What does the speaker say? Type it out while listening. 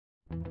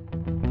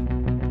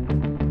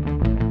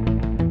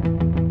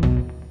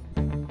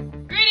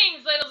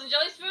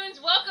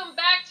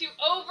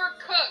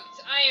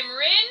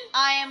Rin.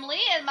 I am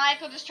Lee, and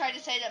Michael just tried to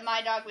say that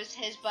my dog was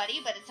his buddy,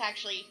 but it's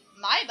actually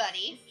my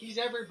buddy. He's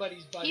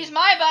everybody's buddy. He's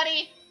my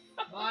buddy.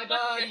 My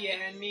buddy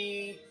and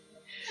me.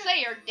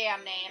 Say your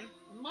damn name.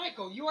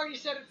 Michael, you already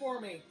said it for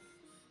me.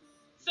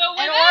 So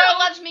And Aura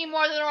loves me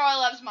more than Aura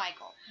loves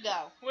Michael.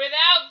 Go.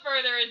 without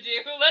further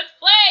ado, let's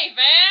play,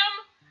 fam!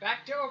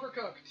 Back to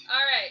Overcooked.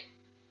 Alright.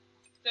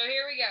 So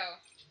here we go.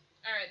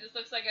 Alright, this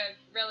looks like a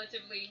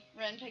relatively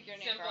Ren, pick your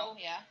new Simple. girl.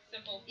 Yeah.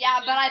 simple...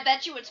 Yeah, mission. but I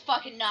bet you it's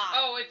fucking not.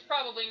 Oh, it's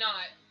probably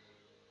not.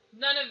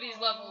 None of these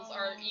levels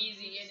are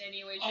easy in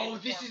any way, shape, Oh, or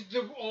this form. is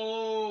the...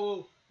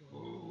 Oh.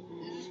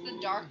 Is this the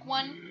dark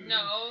one?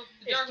 No.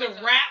 It's dark the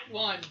one's not. rat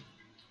one.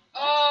 I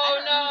Oh,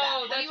 don't know that. no,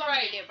 What that's do you want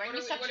right. me to do? Bring What me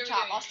are we- stuff what to are we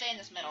chop. doing? I'll stay in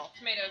this middle.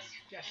 Tomatoes.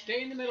 Yeah,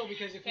 stay in the middle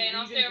because if Okay, and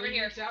we I'll leave stay over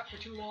here. ingredients out for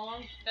too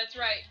long... That's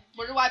right.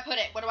 Where do I put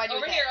it? What do I do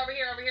Over with here, it? over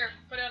here, over here.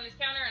 Put it on this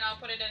counter, and I'll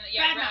put it in the...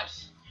 Yeah, Bad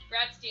rats. mouse.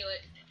 Rats steal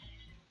it.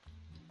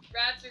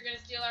 Rats are gonna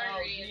steal our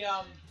ingredients.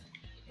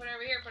 Put it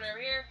over here, put it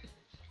over here.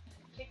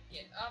 Pick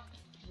it up.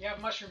 We have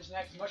mushrooms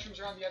next. Mushrooms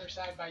are on the other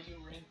side by you,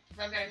 Rin.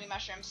 Ren, Okay. bring me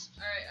mushrooms.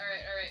 Alright,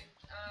 alright, alright.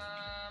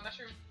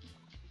 Mushroom.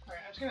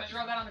 Alright, I'm just gonna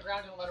throw that on the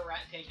ground and let a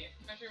rat take it.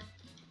 Mushroom.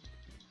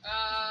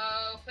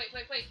 Plate,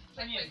 plate, plate.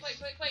 Plate, Onions. plate,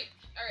 plate, plate, plate.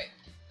 Alright.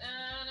 No.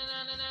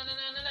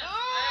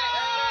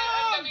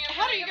 Oh, I'm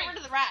how do you coming. get rid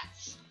of the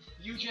rats?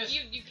 You just...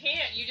 You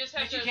can't. You just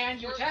have Yes, to... you can.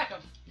 You attack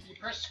them. You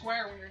press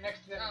square when you're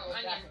next to them. Oh,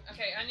 and you attack onion. them.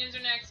 Okay, onions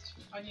are next.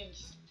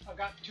 Onions. I've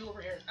got 2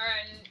 over here.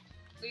 Alright, and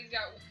Lee's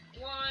got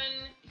 1.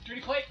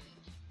 Dirty plate.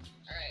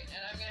 Alright,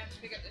 and I'm gonna have to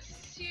pick up the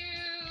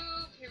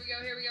soup. Here we go,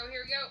 here we go,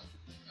 here we go.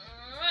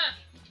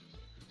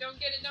 Don't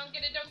get it, don't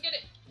get it, don't get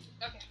it.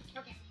 Okay,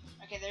 okay.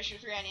 Okay, there's your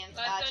 3 onions.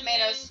 Last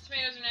Tomatoes. onion.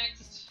 Tomatoes are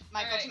next.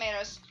 Michael, Alright.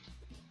 tomatoes.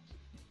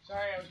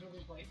 Sorry, I was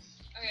moving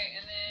plates. Okay,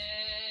 and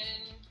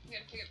then you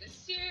gotta pick up the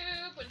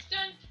soup when it's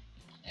done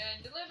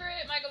and deliver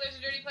it. Michael, there's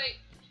a dirty plate.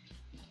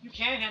 You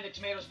can hand the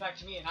tomatoes back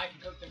to me and I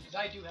can cook them because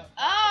I do have...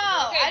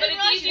 Oh, Okay, I but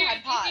didn't it's realize easier. you had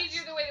pots. It's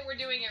easier the way that we're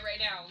doing it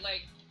right now.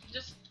 Like,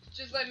 just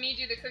let me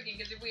do the cooking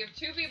because if we have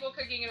 2 people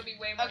cooking, it'll be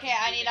way more. Okay,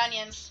 I confusing. need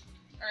onions.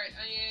 All right,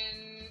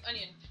 onion.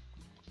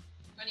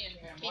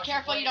 Yeah, Be wash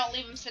careful the you don't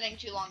leave them sitting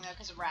too long though,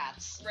 because of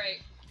rats. Right.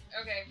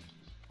 Okay.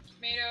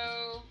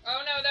 Tomato. Oh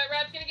no, that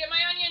rat's gonna get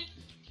my onion.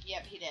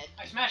 Yep, he did.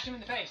 I smashed him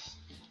in the face.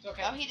 It's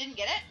okay. Oh, he didn't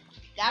get it?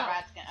 That No.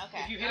 rat's gonna.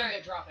 Okay. If you hit him,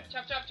 Alright. they drop it.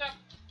 Chop, chop, chop.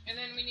 And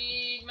then we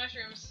need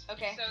mushrooms.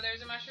 Okay. So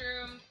there's a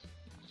mushroom.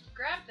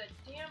 Grab the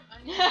damn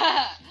onion.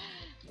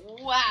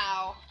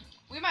 Wow.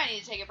 We might need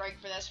to take a break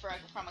for this for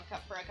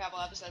a couple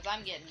episodes.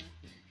 I'm getting.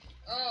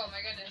 Oh my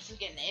This goodness. is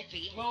getting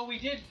iffy. Well,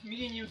 me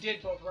and you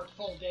did both work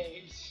full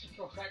days.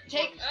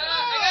 Take-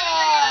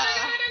 I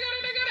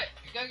got it.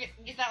 Go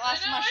get that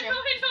last mushroom.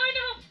 I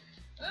know.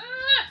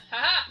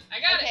 Haha, I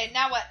got it. Okay,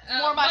 now what?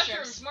 More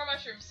mushrooms. More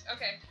mushrooms.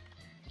 Okay.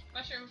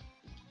 Mushroom.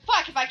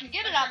 Fuck, if I can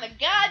get it on the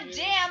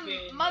goddamn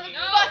No,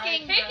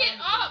 motherfucking pick it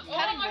up.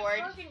 cutting Oh my board.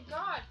 fucking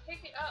god,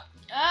 pick it up.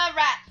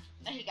 Rat.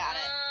 He got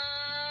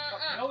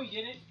it. No, he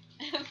didn't.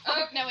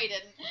 Fuck, Okay. no, he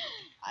didn't.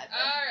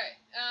 Alright,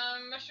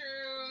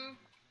 mushroom.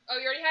 Oh,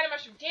 you already had a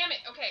mushroom. Damn it.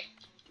 Okay.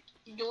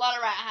 Let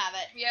a rat have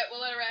it. Yeah,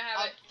 we'll let a rat have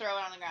I'll it. throw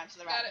it on the ground so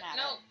the Got rat it. can have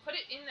No, it. put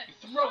it in the.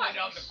 Throw God, it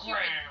on you the stupid.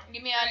 ground.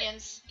 Give me Alright.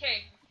 onions.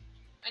 Okay.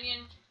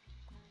 Onion.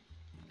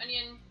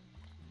 Onion.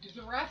 Does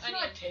the rats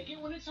Onion. not take it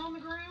when it's on the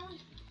ground?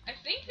 I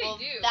think they Well,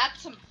 do.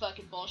 that's some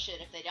fucking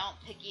bullshit if they don't.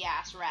 Picky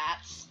ass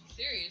rats.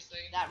 Seriously.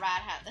 That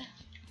rat had.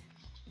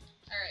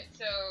 Alright,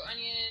 so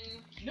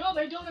onion. No,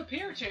 they don't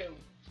appear to.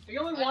 They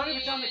only want it if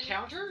it's on the Onion.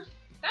 counter?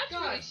 That's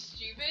God. really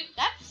stupid.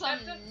 That's some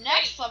That's a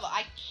next plate. level.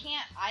 I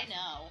can't. I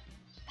know.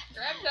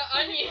 Grab the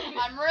onion.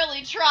 I'm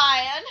really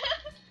trying.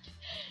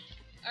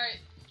 Alright,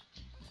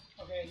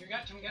 Okay, you're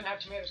gonna have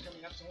tomatoes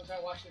coming up, so once I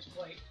wash this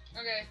plate.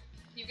 okay.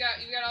 You've got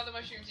all the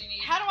mushrooms you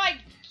need. How do I?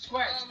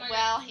 Square. Oh my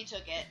Well, he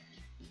took it.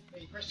 Yeah,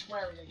 you press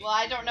square when you get Well,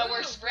 I don't know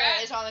where Ooh, square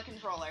rat. is on the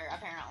controller.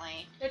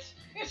 Apparently.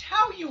 It's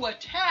how you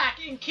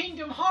attack in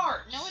Kingdom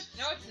Hearts! No, it's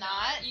No, it's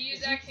not. You use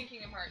Is X in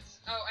Kingdom Hearts.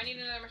 Oh, I need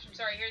another mushroom.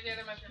 Sorry, here's the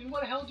other mushroom. Then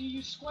what the hell do you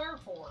use square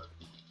for?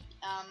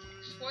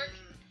 Spork?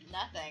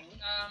 Nothing.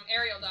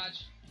 Aerial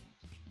dodge.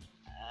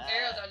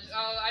 Aerial dodge.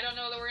 Oh, I don't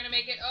know that we're gonna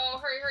make it. Oh,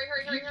 hurry.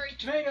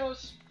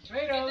 Tomatoes! Get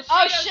Tomatoes! the Oh,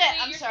 tomatoes, shit, Lee,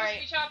 I'm you're sorry.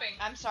 supposed to be chopping.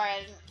 I'm sorry.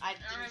 I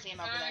didn't see him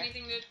over I don't have there.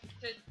 anything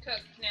to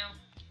cook now.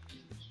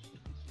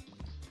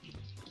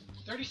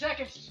 30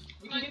 seconds!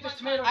 We can get this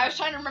Come on. tomato. I was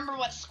trying to remember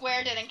what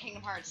square did in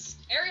Kingdom Hearts.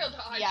 Aerial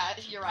dodge. Yeah,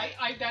 you're right.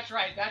 That's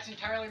right. That's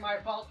entirely my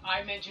fault.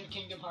 I mentioned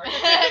Kingdom Hearts.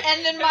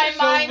 And then my so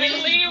mind Lee's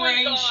just, Lee was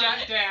brain gone.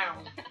 shut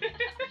down.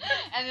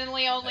 and then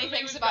Lee only Lee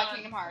thinks was about gone.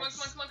 Kingdom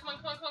Hearts. Come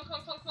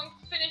on.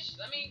 Finish.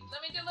 Let me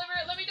deliver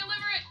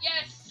it.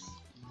 Yes.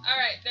 All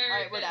right. There.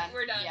 Alright, we're done.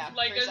 We're done. Yeah,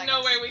 like, 3 there's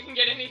no seconds. way we can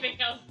get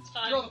anything else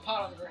done. Throw the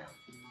pot on the ground.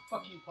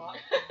 Fuck you, pot.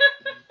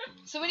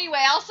 So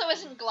anyway, also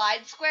isn't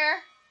glide square?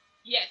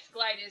 Yes,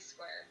 glide is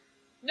square.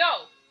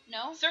 No,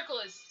 No? circle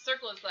is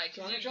glide.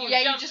 'Cause So you Yeah,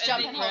 you jump just and jump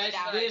then and you hold it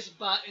press down. the- this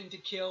button to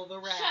kill the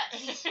Shut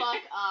rats. the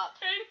fuck up.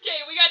 Okay,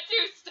 we got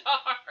 2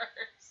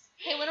 stars.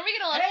 Hey, when are we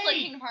gonna let's play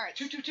Hey! Kingdom Hearts?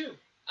 222.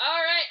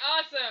 All right,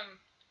 awesome.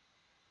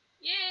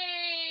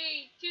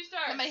 Yay! 2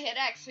 stars. Somebody hit hit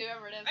X,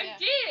 whoever it is. I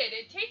did.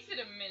 It takes it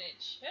a minute.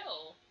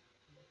 Chill.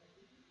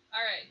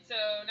 All right. So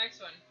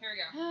next one. Here we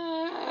go.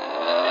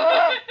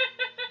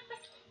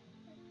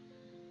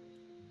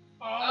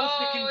 Oh,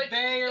 it's the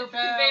conveyor it's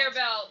belt. Conveyor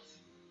belt.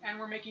 And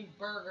we're making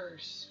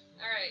burgers.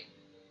 All right.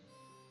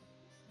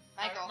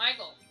 Michael.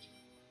 Michael.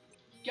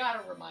 Gotta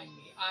remind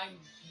me, I'm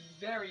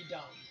very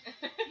dumb.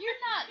 You're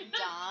not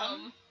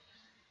dumb.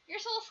 You're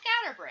so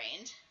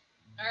scatterbrained.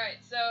 All right.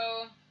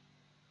 So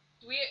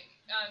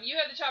you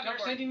have the chopping Start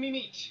board. sending me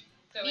meat.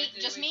 So meat?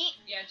 Just meat?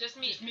 Yeah, just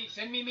meat. Just meat.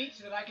 Send me meat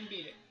so that I can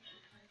beat it.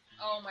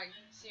 Oh my,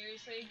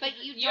 seriously? But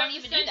you have don't to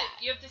even send do that.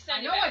 You have to send I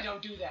it know back. I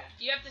don't do that.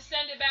 You have to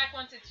send it back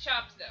once it's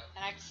chopped, though.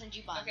 And I have to send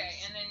you buns. Okay,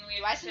 and then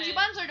we Do have I to send you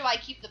buns or do I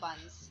keep the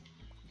buns?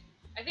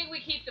 I think we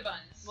keep the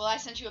buns. Well, I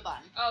sent you a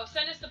bun. Oh,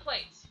 send us the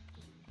plates.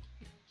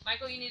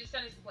 Michael, you need to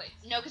send us the plates.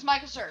 No, because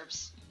Michael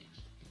serves.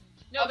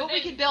 No, but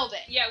we can build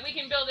it. Yeah, we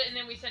can build it and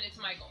then we send it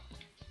to Michael.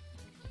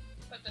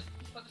 Put the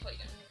plate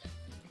down.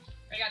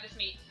 I got this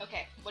meat.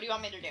 Okay, what do you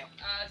want me to do?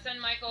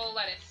 Send Michael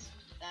lettuce.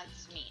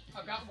 That's meat.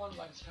 I've got one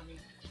lettuce coming.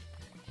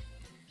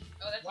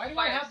 Oh, that's Why do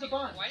fire I have the season.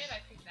 buns? Why did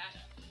I pick that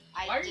up?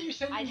 Why are you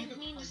sending I me didn't the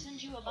mean to buns?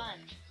 send you a bun.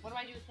 What do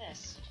I do with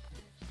this?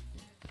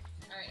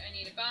 Alright, I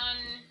need a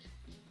bun.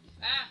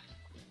 Ah!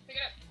 Pick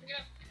it up, pick it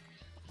up.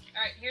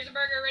 Alright, here's a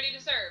burger ready to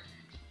serve.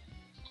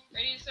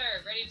 Ready to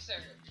serve, ready to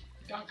serve.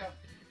 Dunka.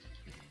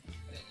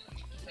 Put it in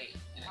the plate.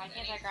 And Why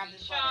then can't I needs grab to be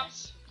this chopped.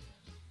 lettuce?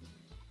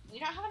 We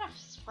don't have enough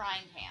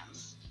frying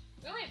pans.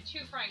 We only have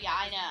 2 frying Yeah,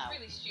 I pans. know. It's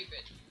really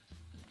stupid.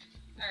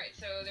 Alright,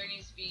 so there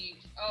needs to be...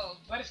 Oh,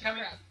 Lettuce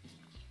coming. crap.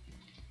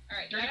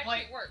 Alright, Dirty that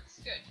plate. actually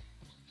works. Good.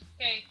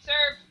 Okay,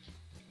 serve.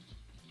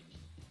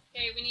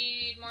 Okay, we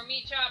need more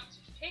meat chopped.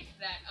 Pick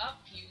that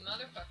up, you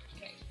motherfucker.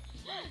 Okay.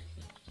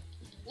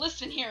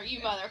 Listen here, you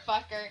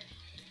motherfucker.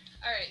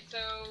 Alright, so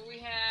we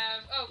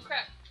have... Oh,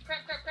 crap.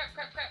 Crap.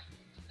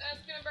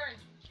 That's gonna burn.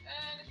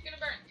 And it's gonna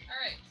burn.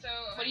 Alright, so...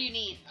 What do you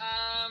need?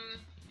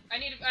 I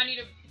need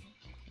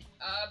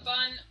a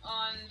bun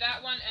on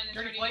that one, and it's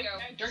Dirty ready plate. to go.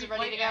 Dirty Is it ready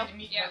plate to go? and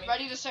meat Yeah. coming.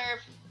 Ready to serve.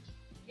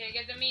 Okay,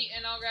 get the meat,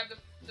 and I'll grab the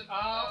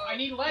I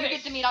need lettuce. You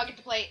get the meat, I'll get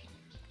the plate.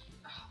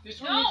 This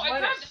one No, needs I lettuce.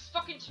 grabbed this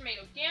fucking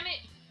tomato. Damn it.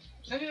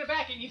 Send it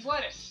back. It needs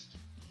lettuce.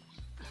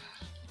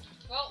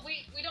 Well,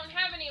 we don't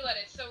have any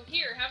lettuce, so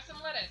here, have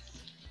some lettuce.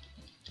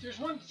 There's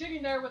one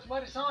sitting there with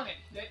lettuce on it.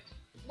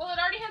 Well, it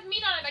already has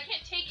meat on it. I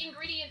can't take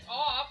ingredients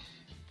off.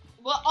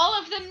 Well, all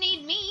of them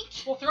need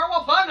meat. Well, throw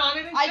a bun on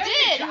it and send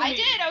it to me. I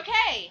did,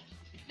 okay.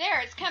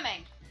 There, it's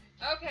coming.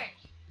 Okay.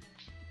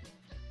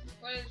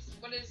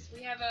 What is,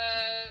 we have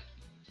a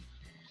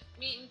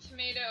meat and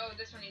tomato. Oh,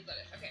 this one needs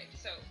lettuce. Okay,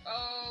 so,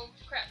 oh,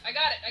 crap. I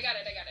got it.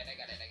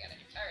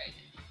 Alright.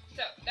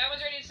 So, that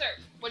one's ready to serve.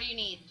 What do you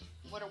need?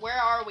 Where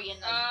are we in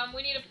the...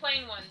 We need a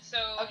plain one, so...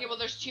 Okay, well,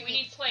 there's 2 we need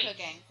meats plates.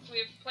 cooking. So we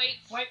have plates.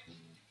 Plate.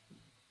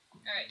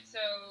 Alright, so,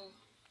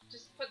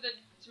 just put the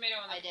tomato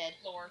on the I did.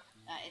 floor.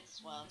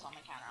 It's on the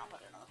counter. I'll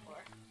put it on the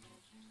floor.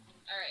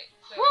 Alright,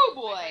 so... Whew,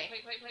 boy.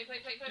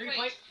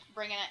 Plate.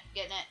 Bringing it,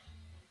 getting it.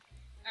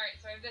 Alright,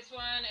 so I have this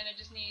one, and it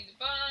just needs a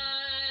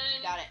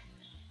bun. Got it.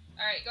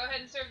 Alright, go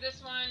ahead and serve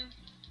this one.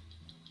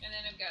 And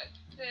then I've got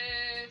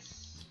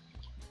this.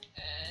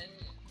 And,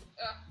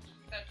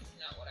 that's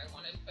not what I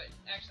wanted, but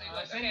actually it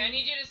was. Okay, I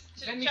need you to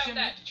Send me chop some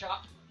that. meat to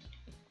chop.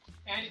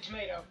 And a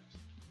tomato.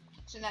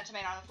 Send that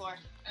tomato on the floor.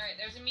 Alright,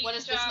 there's a meat What to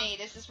does this chop. need?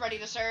 Is this ready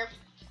to serve?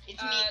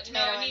 It's meat,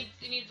 No, tomato,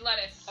 it needs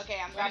lettuce. Okay,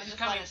 I'm Lettuce grabbing is this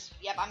coming. lettuce.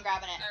 Yep, I'm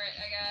grabbing it. Alright,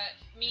 I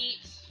got meat.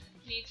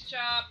 Meat's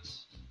chopped.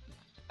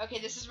 Okay,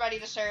 this is ready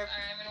to serve.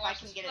 Alright, I'm gonna I wash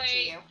can this get plate.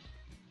 it to you.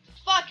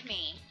 Fuck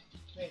me.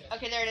 Tomato.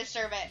 Okay, there it is.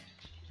 Serve it.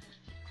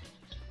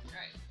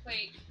 Alright,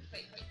 plate.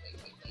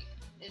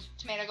 Is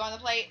tomato go on the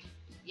plate?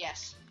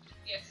 Yes.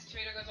 Yes,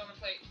 tomato goes on the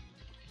plate.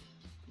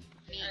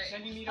 Meat. Alright.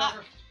 Sending meat Fuck.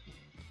 over.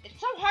 It's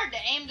so hard to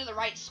aim to the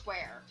right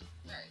square.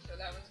 Alright, so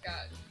that one's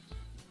got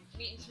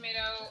meat and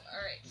tomato.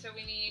 Alright, so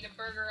we need a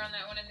burger on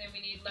that one, and then we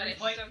need Dirty lettuce.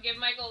 plate. So give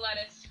Michael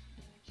lettuce,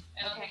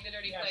 and I'll Okay. take the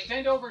dirty Yeah, plate.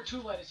 send over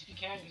 2 lettuce if you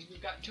can, because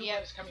we've got 2 Yep.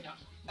 lettuce coming up.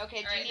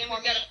 Okay, do Alright, you need then more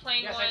we've got meat? a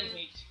plain Yes, one. I need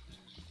meat.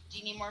 Do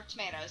you need more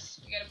tomatoes?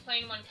 We got a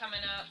plain one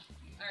coming up.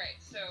 Alright,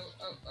 so,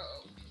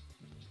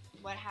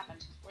 What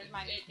happened? Where'd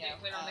my meat go?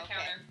 it went on the okay.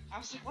 counter. I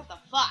was like, what the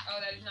fuck? Oh,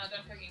 that is not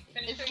done cooking.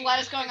 Finish Is this cooking.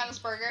 lettuce finish going on cooking. this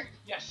burger?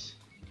 Yes.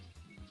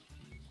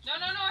 No,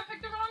 I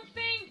picked the wrong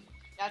thing.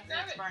 That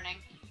Grab meat's it. burning.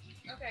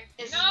 Okay.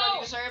 Is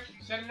no! this ready to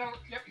serve? Send it over.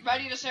 Yep.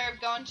 Ready to serve,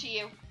 going to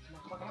you.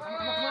 Come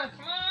on.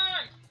 Come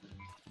on!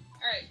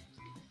 Alright.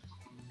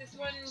 This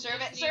one Serve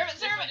just it, serve it,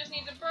 needs- serve This one it. just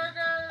needs a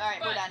burger. Alright,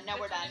 we're but done. No,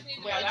 this we're one done. just needs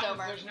a Wait, burger. it's that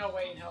over. There's no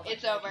way in hell.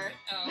 It's that's over.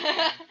 Oh, it.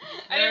 okay.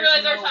 I didn't There's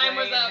realize our no time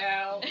was way in up.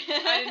 hell.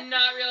 I did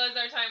not realize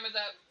our time was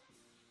up.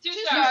 2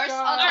 2 stars. stars.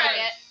 I'll Alright,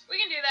 take it. we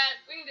can do that.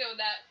 We can deal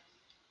with that.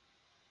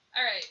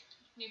 Alright.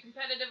 New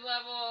competitive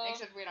level.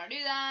 Except we don't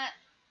do that.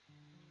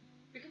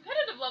 The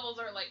competitive levels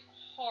are like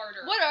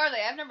harder. What are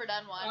they? I've never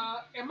done one.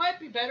 It might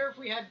be better if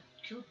we had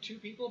two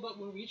people, but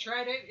when we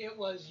tried it, it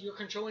was you're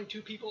controlling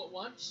 2 people at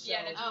once. So.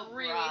 Yeah, that's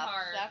really rough.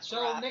 hard. That's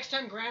So rough. next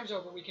time Graham's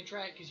over, we can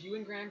try it, because you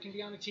and Graham can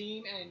be on a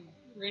team, and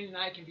Rin and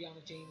I can be on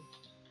a team.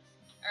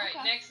 Alright,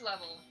 Okay. next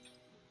level.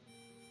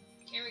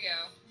 Here we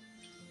go.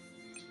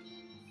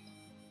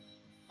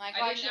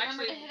 Michael, I should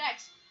remember to hit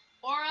X.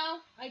 Oro,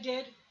 I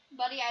did.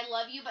 buddy, I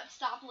love you, but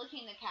stop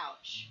licking the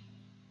couch.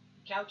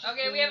 Couch.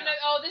 Okay, we have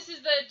another. Oh, this is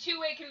the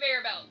two-way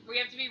conveyor belt. We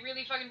have to be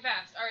really fucking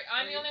fast. All right,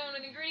 I'm the only one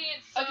with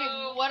ingredients. So... Okay,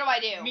 what do I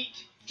do?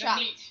 Meat. Chop.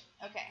 Meat.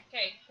 Okay.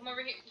 Okay, come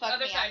over here. Fuck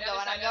Other me, side. I'm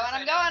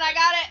Other going. side. I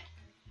got it.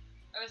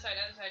 Other side.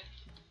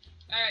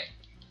 All right.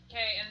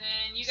 Okay, and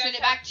then you guys. Send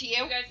it back to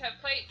you. You guys have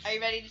plates. Are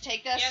you ready to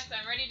take this? Yes,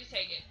 I'm ready to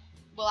take it.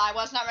 Well, I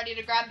was not ready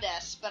to grab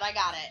this, but I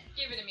got it.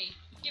 Give it to me.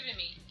 Give it to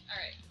me. All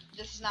right.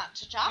 This is not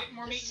to chop. Get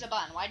more This meat. is a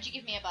bun. Why'd you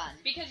give me a bun?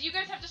 Because you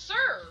guys have to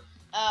serve.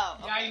 Oh,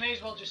 okay. Yeah, you may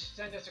as well just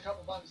send us a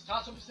couple buns.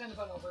 Send a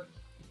bun over.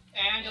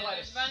 And a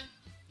lettuce. There's a bun.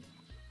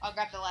 I'll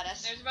grab the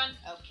lettuce. There's a bun.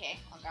 Okay,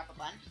 I'll grab a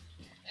bun.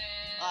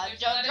 And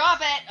there's a Don't lettuce. drop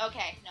it.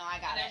 Okay, no, I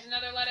got And it. there's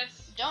another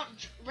lettuce. Don't,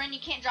 Ren, you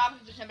can't drop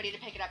it if there's nobody to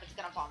pick it up. It's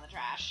gonna fall in the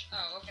trash.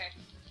 Oh, okay.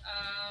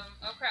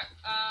 Oh crap.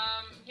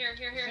 Here.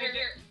 Send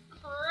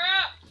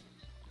Crap.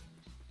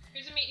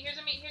 Here's a meat.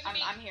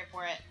 I'm here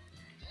for it.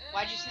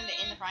 Why'd you send it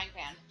in the frying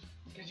pan?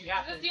 Because you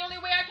have to. That's the only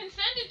way I can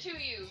send it to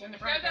you. Send the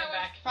frying pan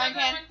back. Frying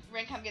Grab that pan.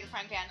 Ren, come get the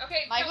frying pan. one.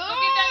 Okay, Michael, go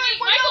get that meat.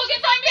 where Michael, goes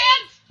get the that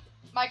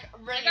meat. Mike,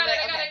 Ren, I got it.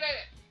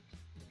 okay.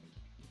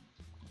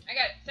 I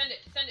got it. Send it.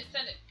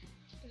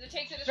 Because it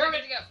takes it a Serve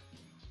second to go.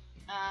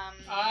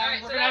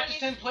 Alright, We're so gonna that have to one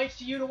send plates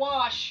to you to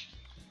wash.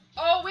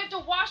 Oh, we have to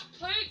wash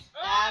plates.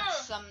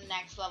 That's some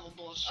next level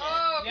bullshit.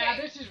 Oh, okay. Yeah,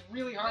 this is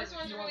really hard. This if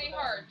one's you want really the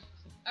hard.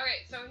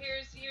 Alright, so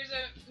here's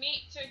a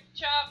meat to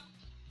chop.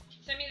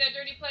 Send me that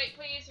dirty plate,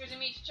 please. Here's a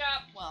meat to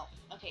chop. Well,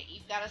 okay,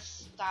 you've got to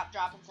stop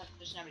dropping stuff if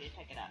there's nobody to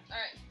pick it up.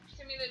 Alright,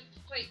 send me the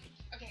plate.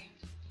 Okay.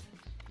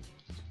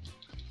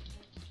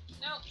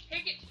 No,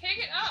 pick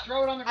it up.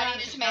 Throw it on the ground. I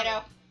need a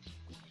tomato.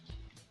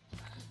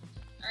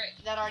 Alright.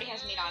 That already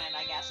has meat on it,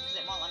 I guess, because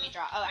it won't let me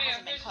drop. Oh, it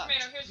hasn't been cooked.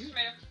 Here's the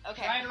tomato.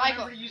 Okay, Try to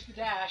Michael. remember to use the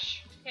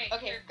dash. Okay,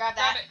 Okay, here, grab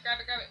that. Grab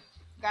it.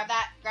 Grab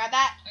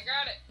that. I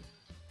got it.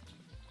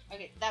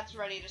 Okay, that's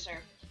ready to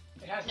serve.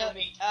 It has No. no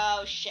meat.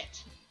 Oh,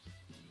 shit.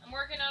 I'm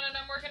working on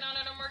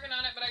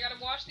it, but I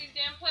gotta wash these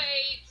damn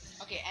plates.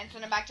 Okay, and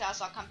send them back to us.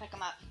 I'll come pick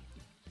them up.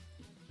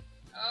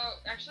 Oh,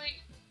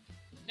 actually,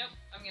 nope.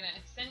 I'm gonna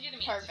send you the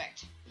meat.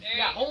 Perfect. There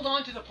Yeah, you go. hold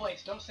on to the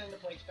plates. Don't send the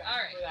plates back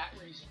Alright. for that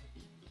reason.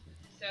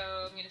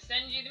 So I'm gonna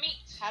send you the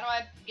meat. How do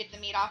I get the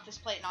meat off this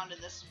plate and onto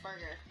this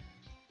burger?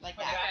 Like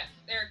Like that.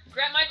 that. There,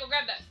 Michael,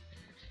 grab that.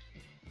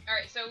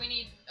 Alright, so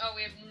we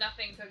have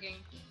nothing cooking.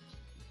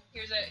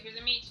 Here's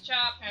a meat to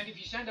chop. And if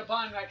you send a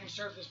bun, I can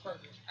serve this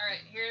burger.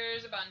 Alright,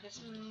 here's a bun. This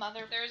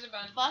mother There's a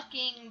bun.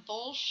 fucking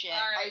bullshit. All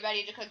right. Are you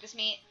ready to cook this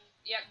meat?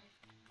 Yep.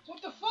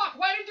 What the fuck?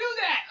 Why did you do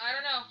that? I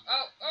don't know.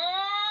 Oh,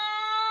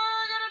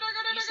 I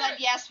got it. You said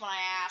yes when I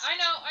asked. I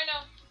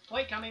know.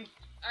 Plate coming.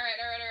 Alright.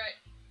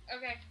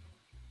 Okay.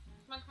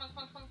 Come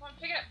on.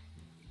 Pick it up.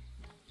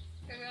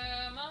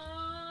 Come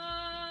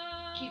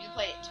on. Keep the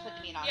plate to put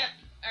the meat on Yep.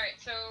 it.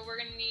 Alright, so we're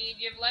gonna need,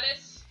 you have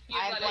lettuce? You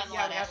I have lettuce. one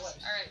Yeah, we have lettuce.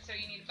 lettuce. Alright, so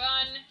you need a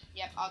bun.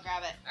 Yep, I'll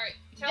grab it. Alright,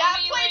 tell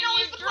That me plate when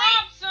always you the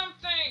drop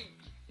something!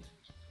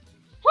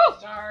 Woo!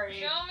 Sorry.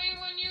 Tell me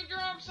when you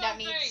drop That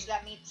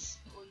something! meats.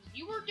 Well,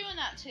 you were doing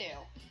that too.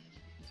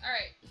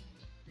 Alright,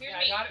 here's Yeah,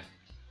 meat. I got it.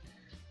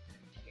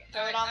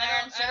 Throw it on there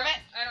and serve it?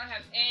 I don't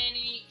have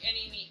any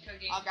meat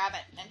cooking. I'll grab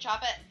it and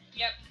chop it.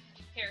 Yep.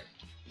 Here.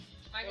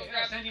 Michael, Here, I'll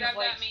grab send you the that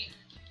plates. meat.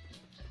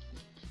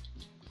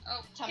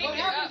 Oh, Tell me pick What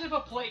it when happens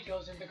up. if a plate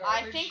goes in the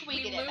I garbage? think we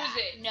We get it lose back.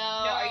 it. No,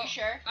 No. are you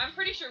sure? I'm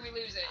pretty sure we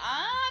lose it.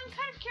 I'm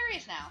kind of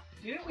curious now.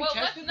 Didn't we Well,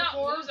 test let's it not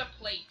before? lose a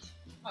plate.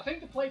 I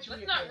think the plates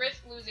Let's reoccur. not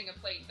risk losing a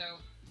plate, though.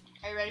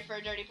 Are you ready for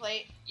a dirty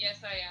plate?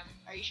 Yes, I am.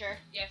 Are you sure?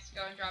 Yes,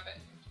 go and drop it.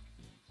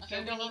 Okay,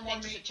 Send we over need more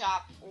things to meat.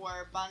 chop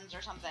or buns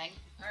or something.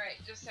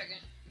 Alright, just a second.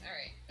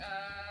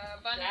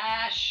 Alright, bun.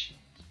 Dash.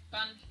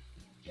 Bun.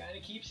 Gotta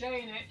keep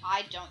saying it.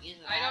 I don't use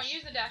the dash. I don't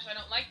use the dash. I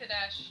don't like the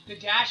dash. The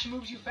dash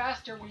moves you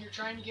faster when you're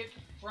trying to get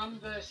from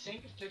the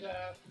sink to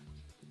the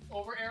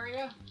over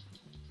area.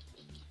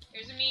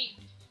 Here's the meat.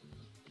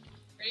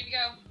 Ready to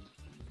go.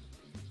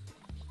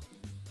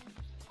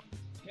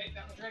 Okay,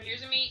 that one's ready.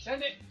 Here's the meat.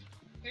 Send it.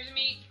 Here's the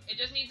meat. It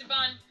just needs a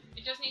bun.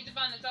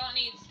 That's all it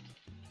needs.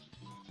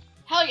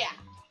 Hell yeah!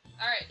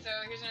 Alright, so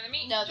here's another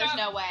meat. No, there's Chop.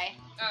 no way.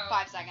 Oh.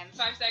 5 seconds.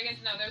 5 seconds?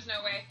 No, there's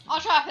no way. I'll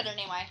chop it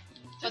anyway.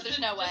 But Just there's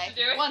to- no just way. to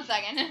do it? 1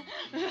 second.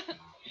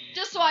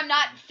 Just so I'm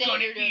not standing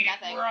Gonna here doing eat it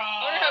nothing. raw.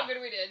 I wonder how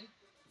good we did.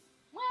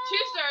 Well,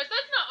 2 stars.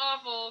 That's not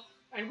awful.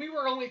 And we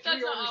were only 3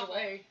 That's not orders awful.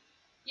 away.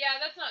 Yeah,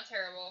 that's not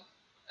terrible.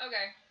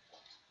 Okay.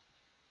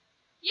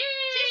 Yay!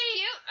 She's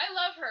cute. I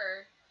love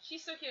her.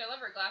 She's so cute. I love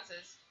her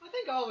glasses. I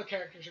think all the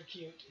characters are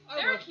cute.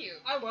 They're cute.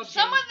 I love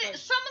Some games,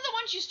 of the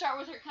ones you start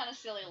with are kind of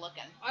silly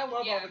looking. I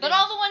love Yeah. all the But games.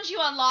 all the ones you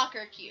unlock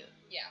are cute.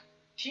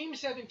 Team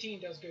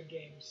 17 does good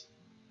games.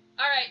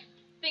 Alright.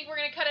 Think we're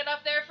gonna cut it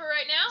off there for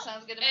right now.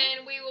 Sounds good to me.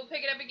 And we will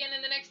pick it up again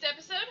in the next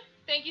episode.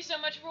 Thank you so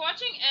much for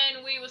watching,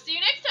 and we will see you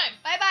next time.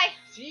 Bye bye.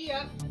 See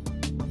ya.